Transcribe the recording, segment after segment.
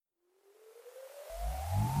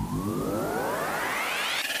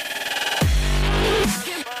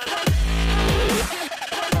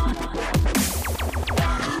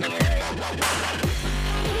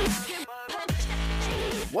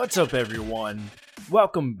What's up, everyone?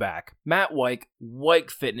 Welcome back. Matt Wyke, Wyke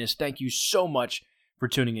Fitness. Thank you so much for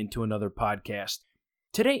tuning into another podcast.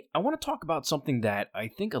 Today, I want to talk about something that I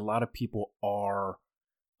think a lot of people are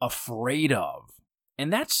afraid of,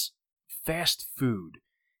 and that's fast food.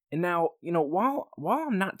 And now, while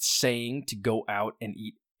I'm not saying to go out and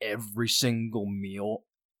eat every single meal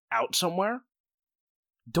out somewhere,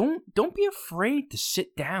 don't be afraid to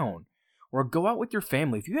sit down or go out with your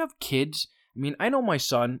family. If you have kids, I know my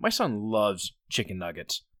son loves chicken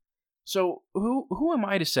nuggets. So who am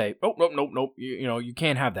I to say, oh, nope, you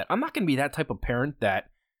can't have that. I'm not going to be that type of parent that,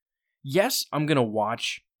 yes, I'm going to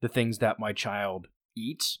watch the things that my child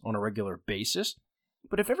eats on a regular basis,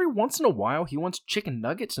 but if every once in a while he wants chicken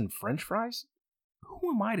nuggets and french fries,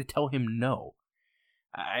 who am I to tell him no?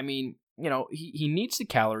 He needs the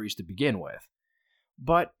calories to begin with.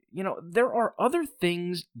 But, there are other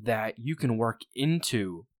things that you can work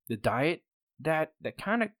into the diet that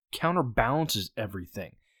kind of counterbalances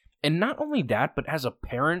everything. And not only that, but as a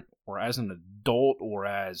parent or as an adult or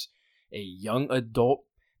as a young adult,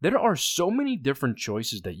 there are so many different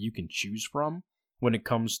choices that you can choose from when it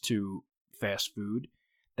comes to fast food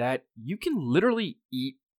that you can literally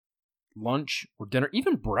eat lunch or dinner,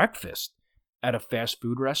 even breakfast at a fast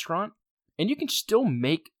food restaurant, and you can still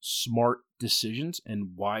make smart decisions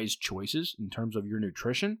and wise choices in terms of your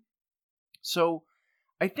nutrition. So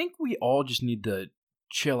I think we all just need to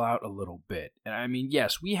chill out a little bit. And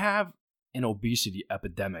yes, we have an obesity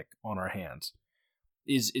epidemic on our hands.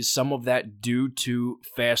 Is some of that due to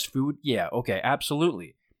fast food? Yeah, okay,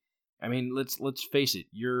 absolutely. Let's face it.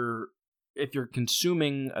 If you're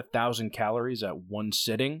consuming 1,000 calories at one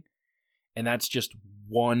sitting, and that's just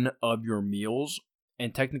one of your meals,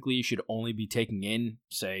 and technically you should only be taking in,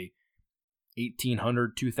 say,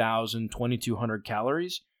 1,800, 2,000, 2,200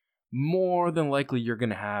 calories, more than likely you're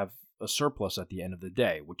going to have a surplus at the end of the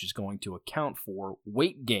day, which is going to account for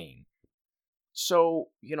weight gain. So,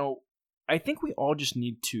 I think we all just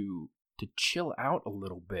need to chill out a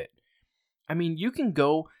little bit. You can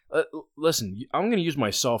go, listen, I'm going to use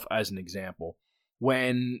myself as an example.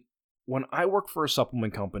 When I worked for a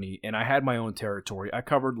supplement company and I had my own territory, I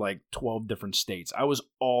covered like 12 different states. I was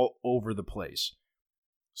all over the place.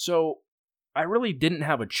 So I really didn't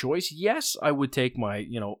have a choice. Yes, I would take my,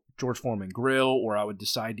 George Foreman grill, or I would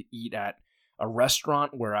decide to eat at a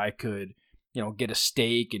restaurant where I could, get a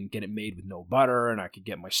steak and get it made with no butter, and I could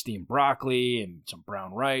get my steamed broccoli and some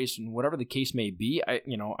brown rice and whatever the case may be. I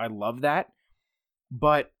love that.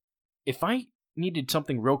 But if I needed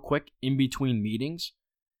something real quick in between meetings,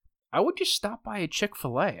 I would just stop by a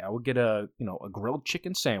Chick-fil-A. I would get a grilled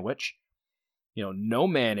chicken sandwich, no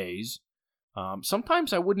mayonnaise.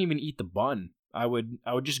 Sometimes I wouldn't even eat the bun. I would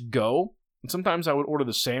just go, and sometimes I would order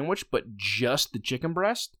the sandwich, but just the chicken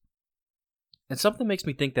breast. And something makes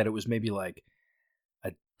me think that it was maybe like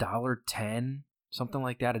 $1.10, something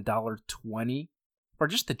like that, $1.20, for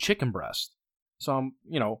just the chicken breast. So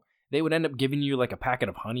they would end up giving you like a packet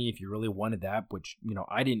of honey if you really wanted that, which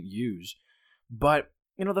I didn't use. But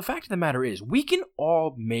the fact of the matter is, we can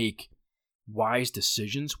all make wise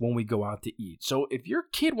decisions when we go out to eat. So if your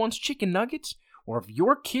kid wants chicken nuggets, or if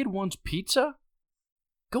your kid wants pizza,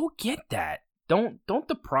 go get that. Don't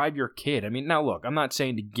deprive your kid. Now look, I'm not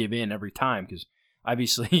saying to give in every time, because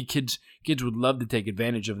obviously kids would love to take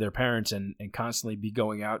advantage of their parents and constantly be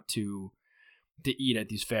going out to eat at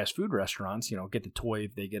these fast food restaurants. Get the toy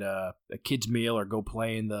if they get a kid's meal, or go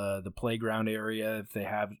play in the playground area if they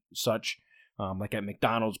have such, like at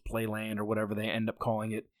McDonald's Playland or whatever they end up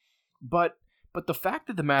calling it. But the fact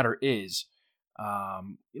of the matter is,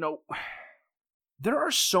 there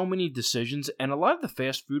are so many decisions, and a lot of the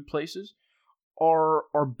fast food places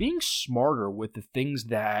are being smarter with the things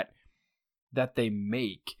that they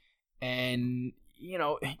make. And,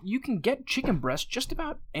 you can get chicken breast just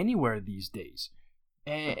about anywhere these days.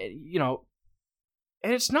 And, and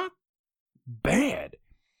it's not bad.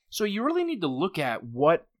 So you really need to look at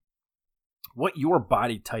what your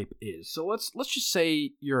body type is. So let's just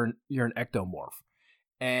say you're an ectomorph,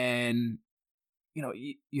 and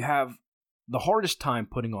you have the hardest time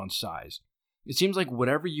putting on size. It seems like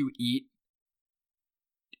whatever you eat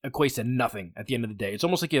equates to nothing at the end of the day. It's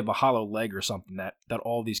almost like you have a hollow leg or something that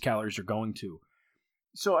all these calories are going to.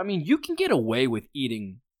 So you can get away with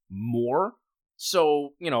eating more.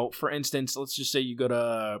 So for instance, let's just say you go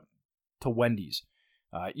to Wendy's.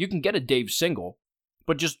 You can get a Dave's single,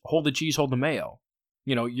 but just hold the cheese, hold the mayo.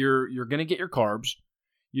 You're gonna get your carbs.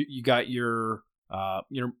 You got your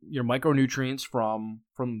micronutrients from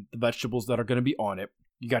the vegetables that are going to be on it.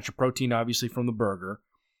 You got your protein, obviously, from the burger.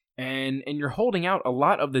 And you're holding out a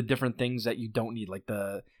lot of the different things that you don't need, like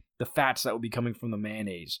the the fats that would be coming from the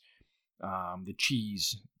mayonnaise, the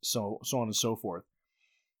cheese, so on and so forth.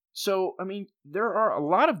 So, I mean, there are a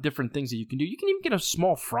lot of different things that you can do. You can even get a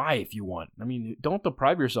small fry if you want. I mean, don't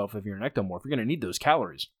deprive yourself if you're an ectomorph. You're going to need those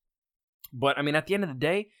calories. But, I mean, at the end of the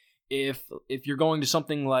day, if you're going to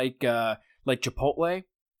something like Chipotle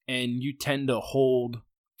and you tend to hold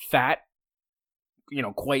fat,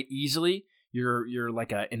 quite easily, you're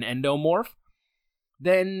like an endomorph,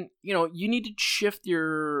 then, you need to shift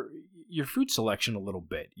your food selection a little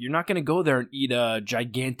bit. You're not going to go there and eat a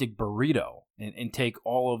gigantic burrito and take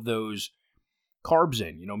all of those carbs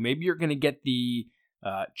in. Maybe you're going to get the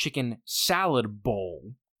chicken salad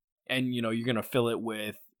bowl, and, you're going to fill it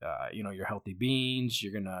with, your healthy beans.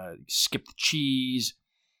 You're going to skip the cheese.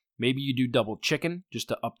 Maybe you do double chicken just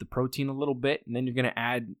to up the protein a little bit, and then you're going to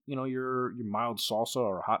add, your mild salsa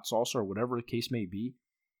or hot salsa or whatever the case may be.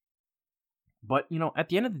 But, at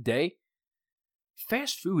the end of the day,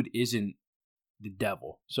 fast food isn't the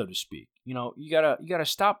devil, so to speak. You gotta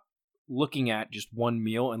stop looking at just one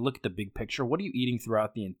meal and look at the big picture. What are you eating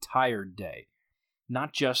throughout the entire day?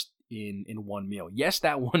 Not just in one meal. Yes,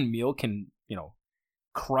 that one meal can,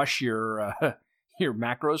 crush your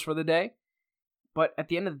macros for the day. But at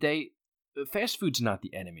the end of the day, fast food's not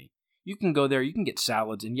the enemy. You can go there, you can get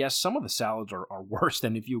salads, and yes, some of the salads are worse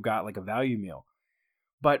than if you got like a value meal.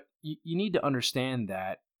 But you need to understand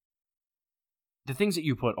that the things that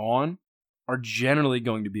you put on are generally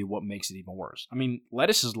going to be what makes it even worse. I mean,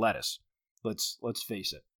 lettuce is lettuce. Let's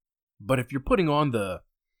face it. But if you're putting on the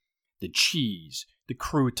cheese, the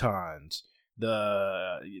croutons,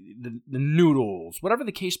 the noodles, whatever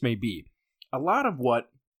the case may be, a lot of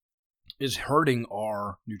what is hurting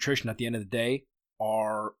our nutrition at the end of the day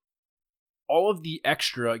are all of the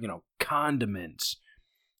extra, condiments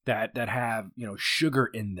that have, sugar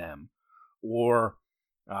in them, or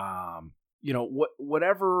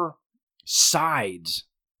whatever sides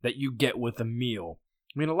that you get with a meal.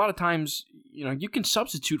 I mean, a lot of times, you can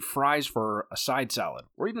substitute fries for a side salad,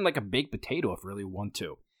 or even like a baked potato if you really want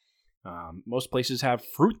to. Most places have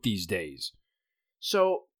fruit these days.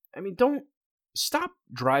 So, I mean, don't stop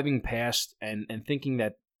driving past and thinking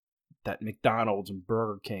that McDonald's and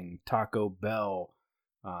Burger King, Taco Bell,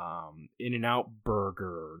 In-N-Out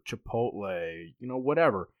Burger, Chipotle,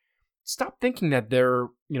 whatever. Stop thinking that they're,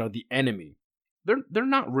 the enemy. They're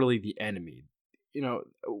not really the enemy.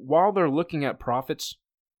 While they're looking at profits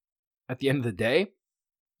at the end of the day,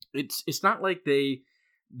 it's not like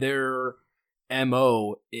their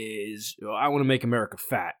MO is, I want to make America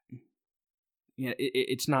fat.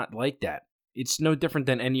 It's not like that. It's no different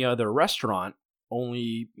than any other restaurant,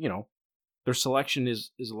 only, their selection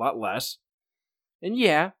is a lot less. And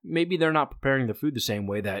yeah, maybe they're not preparing the food the same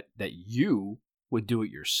way that you would do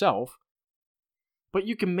it yourself, but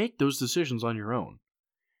you can make those decisions on your own.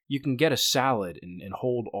 You can get a salad and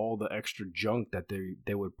hold all the extra junk that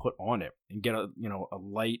they would put on it, and get a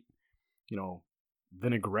light,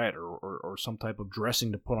 vinaigrette or some type of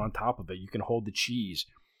dressing to put on top of it. You can hold the cheese.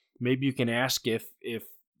 Maybe you can ask if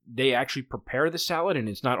they actually prepare the salad and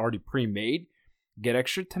it's not already pre-made. Get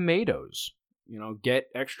extra tomatoes, get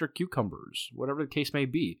extra cucumbers, whatever the case may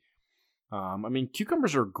be. I mean,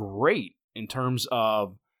 cucumbers are great in terms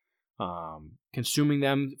of consuming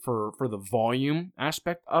them for the volume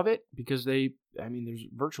aspect of it, because there's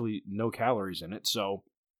virtually no calories in it. So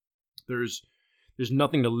there's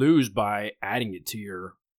nothing to lose by adding it to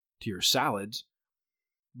your salads.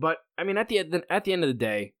 But I mean, at the end of the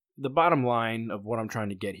day, the bottom line of what I'm trying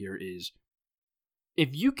to get here is, if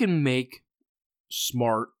you can make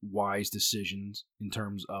smart, wise decisions in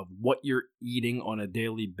terms of what you're eating on a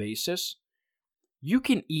daily basis, you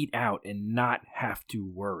can eat out and not have to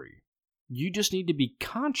worry. You just need to be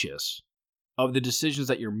conscious of the decisions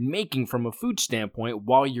that you're making from a food standpoint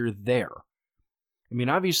while you're there. I mean,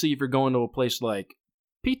 obviously, if you're going to a place like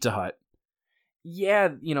Pizza Hut, yeah,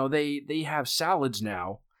 they have salads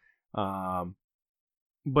now.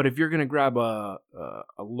 But if you're going to grab a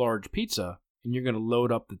large pizza and you're going to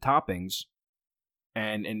load up the toppings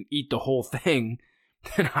and eat the whole thing,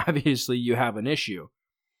 then obviously you have an issue.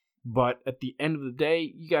 But at the end of the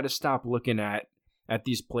day, you got to stop looking at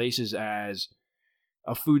these places as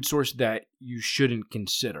a food source that you shouldn't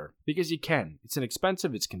consider, because you can. It's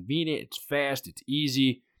inexpensive, it's convenient, it's fast, it's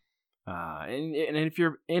easy. And if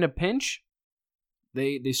you're in a pinch,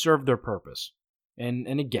 they serve their purpose.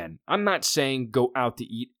 And again, I'm not saying go out to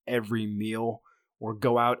eat every meal or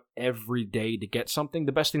go out every day to get something.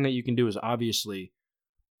 The best thing that you can do is obviously,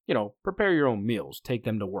 prepare your own meals. Take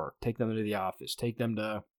them to work. Take them to the office. Take them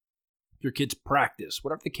to your kids' practice,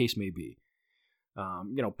 whatever the case may be.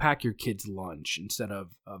 Pack your kids' lunch instead of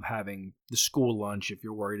having the school lunch if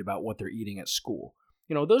you're worried about what they're eating at school.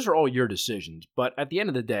 Those are all your decisions. But at the end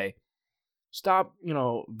of the day, stop,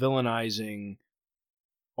 villainizing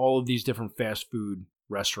all of these different fast food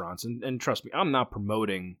restaurants. And trust me, I'm not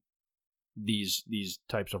promoting these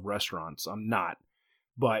types of restaurants. I'm not.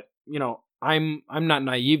 But, I'm not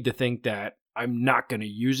naive to think that I'm not going to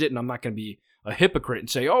use it and I'm not going to be a hypocrite and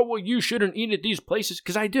say, oh, well, you shouldn't eat at these places,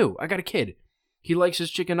 because I do. I got a kid. He likes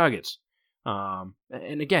his chicken nuggets. And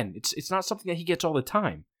again, it's not something that he gets all the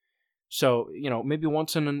time. So, maybe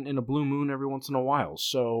once in a blue moon every once in a while.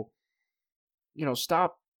 So,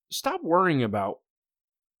 stop worrying about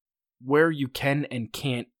where you can and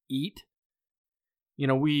can't eat.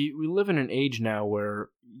 We live in an age now where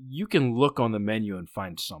you can look on the menu and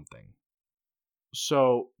find something.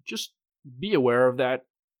 So just be aware of that.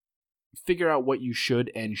 Figure out what you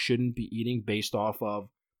should and shouldn't be eating based off of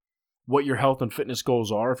what your health and fitness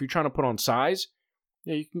goals are. If you're trying to put on size,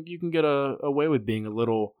 you can get away with being a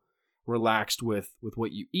little relaxed with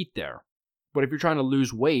what you eat there. But if you're trying to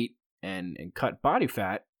lose weight and cut body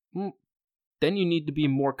fat, then you need to be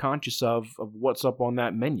more conscious of what's up on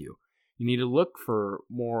that menu. You need to look for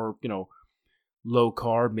more, low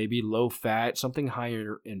carb, maybe low fat, something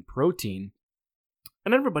higher in protein.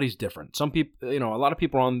 And everybody's different. Some people, a lot of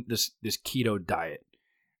people are on this keto diet.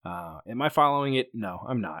 Am I following it? No,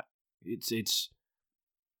 I'm not. It's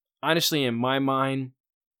honestly, in my mind,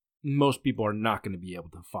 most people are not going to be able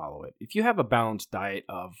to follow it. If you have a balanced diet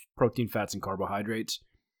of protein, fats, and carbohydrates,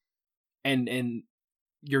 and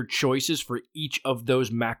your choices for each of those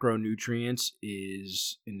macronutrients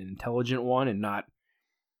is an intelligent one and not,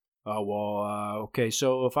 okay,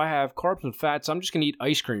 so if I have carbs and fats, I'm just going to eat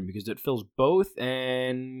ice cream because it fills both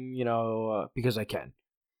and, because I can.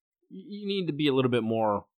 You need to be a little bit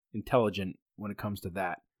more intelligent when it comes to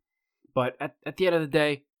that. But at the end of the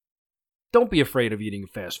day, don't be afraid of eating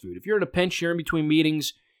fast food. If you're in a pinch, you're in between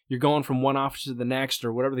meetings, you're going from one office to the next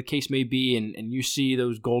or whatever the case may be, and you see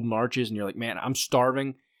those golden arches and you're like, man, I'm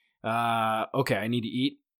starving. Okay, I need to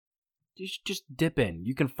eat. Just dip in.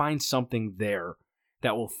 You can find something there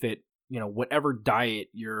that will fit, whatever diet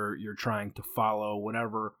you're trying to follow,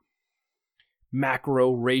 whatever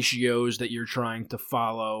macro ratios that you're trying to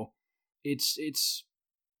follow. It's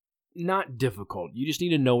not difficult. You just need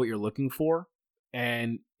to know what you're looking for,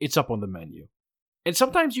 and it's up on the menu. And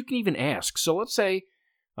sometimes you can even ask. So let's say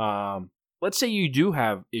you do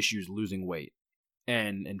have issues losing weight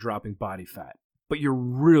and dropping body fat, but you're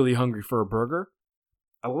really hungry for a burger.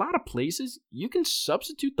 A lot of places, you can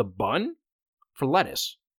substitute the bun for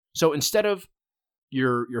lettuce. So instead of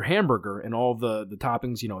your hamburger and all the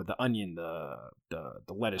toppings, the onion, the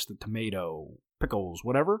lettuce, the tomato, pickles,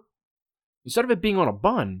 whatever, instead of it being on a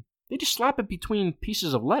bun, they just slap it between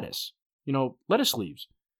pieces of lettuce, lettuce leaves.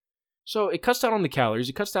 So it cuts down on the calories,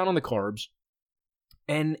 it cuts down on the carbs,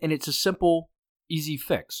 and it's a simple, easy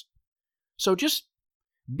fix. So just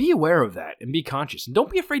be aware of that and be conscious. And don't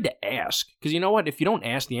be afraid to ask, because you know what? If you don't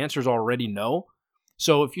ask, the answer is already no.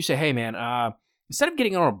 So if you say, hey man, instead of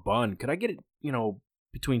getting it on a bun, could I get it,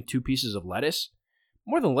 between two pieces of lettuce?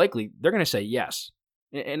 More than likely, they're going to say yes.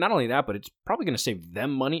 And not only that, but it's probably going to save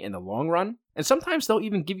them money in the long run. And sometimes they'll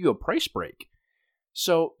even give you a price break.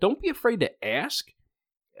 So don't be afraid to ask.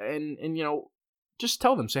 And just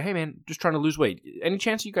tell them, say, hey man, just trying to lose weight. Any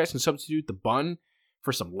chance you guys can substitute the bun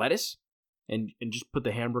for some lettuce and just put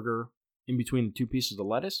the hamburger in between the two pieces of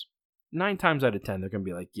lettuce? 9 times out of 10, they're going to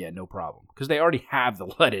be like, yeah, no problem. Because they already have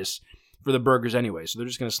the lettuce for the burgers anyway, so they're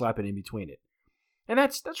just going to slap it in between it. And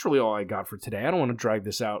that's really all I got for today. I don't want to drag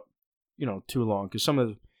this out, too long, because some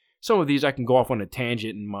of these I can go off on a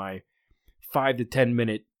tangent, and my 5 to 10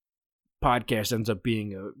 minute podcast ends up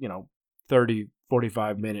being a 30,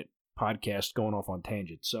 45 minute podcast going off on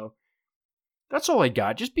tangents. So that's all I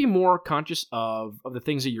got. Just be more conscious of the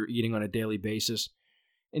things that you're eating on a daily basis,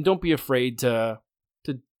 and don't be afraid to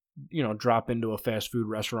drop into a fast food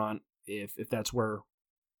restaurant if that's where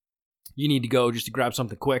you need to go just to grab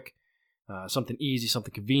something quick, something easy,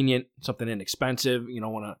 something convenient, something inexpensive. You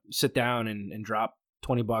don't want to sit down and drop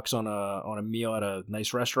 $20 on a meal at a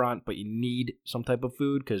nice restaurant, but you need some type of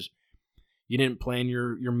food because you didn't plan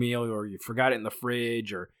your meal, or you forgot it in the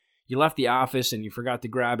fridge, or you left the office and you forgot to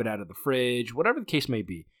grab it out of the fridge. Whatever the case may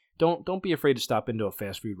be, don't be afraid to stop into a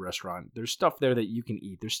fast food restaurant. There's stuff there that you can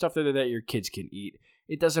eat. There's stuff there that your kids can eat.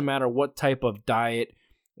 It doesn't matter what type of diet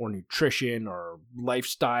or nutrition or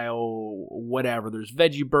lifestyle, whatever. There's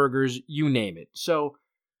veggie burgers, you name it. So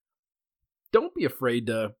don't be afraid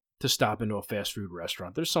to stop into a fast food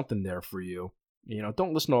restaurant. There's something there for you.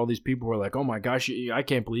 Don't listen to all these people who are like, oh my gosh, I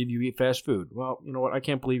can't believe you eat fast food. Well, you know what? I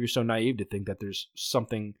can't believe you're so naive to think that there's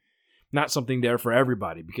not something there for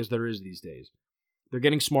everybody, because there is these days. They're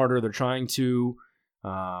getting smarter. They're trying to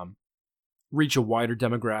reach a wider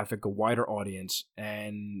demographic, a wider audience.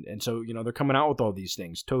 And so, they're coming out with all these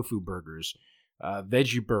things: tofu burgers,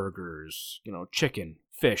 veggie burgers, chicken,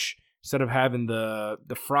 fish. Instead of having the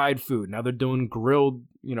fried food, now they're doing grilled,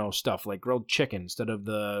 stuff like grilled chicken instead of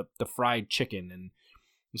the fried chicken and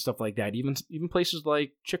stuff like that. Even places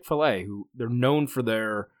like Chick-fil-A, who they're known for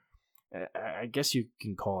their, I guess you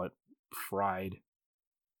can call it fried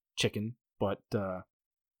chicken, but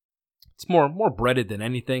it's more breaded than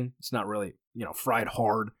anything. It's not really, fried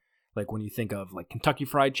hard like when you think of like Kentucky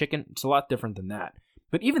Fried Chicken. It's a lot different than that.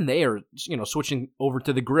 But even they are, switching over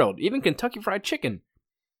to the grilled. Even Kentucky Fried Chicken,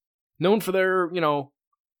 known for their,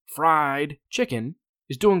 fried chicken,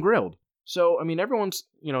 is doing grilled. So, everyone's,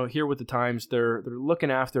 here with the times. They're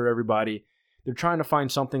looking after everybody. They're trying to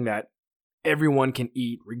find something that everyone can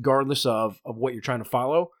eat, regardless of what you're trying to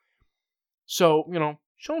follow. So,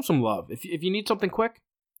 show them some love. If you need something quick,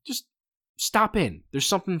 just stop in. There's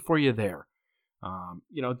something for you there.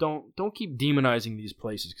 Don't keep demonizing these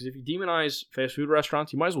places, because if you demonize fast food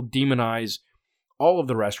restaurants, you might as well demonize all of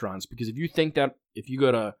the restaurants. Because if you think that if you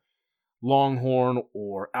go to Longhorn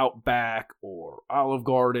or Outback or Olive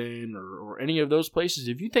Garden or any of those places,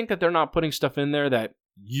 if you think that they're not putting stuff in there that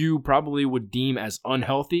you probably would deem as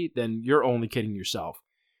unhealthy, then you're only kidding yourself.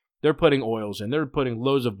 They're putting oils in. They're putting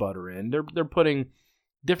loads of butter in. They're putting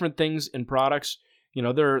different things in products.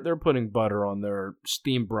 They're putting butter on their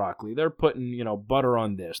steamed broccoli. They're putting, butter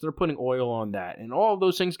on this. They're putting oil on that. And all of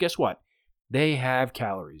those things, guess what? They have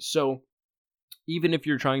calories. So even if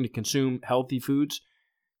you're trying to consume healthy foods,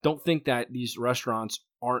 don't think that these restaurants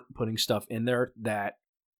aren't putting stuff in there that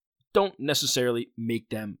don't necessarily make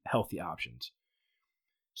them healthy options.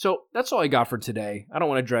 So that's all I got for today. I don't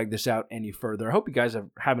want to drag this out any further. I hope you guys are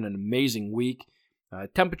having an amazing week.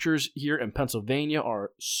 Temperatures here in Pennsylvania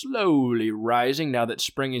are slowly rising now that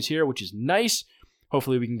spring is here, which is nice.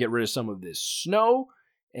 Hopefully we can get rid of some of this snow.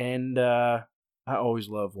 And I always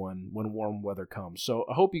love when warm weather comes. So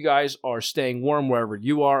I hope you guys are staying warm wherever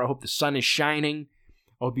you are. I hope the sun is shining.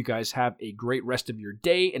 I hope you guys have a great rest of your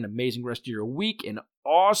day, an amazing rest of your week, an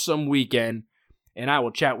awesome weekend. And I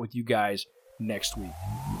will chat with you guys next week.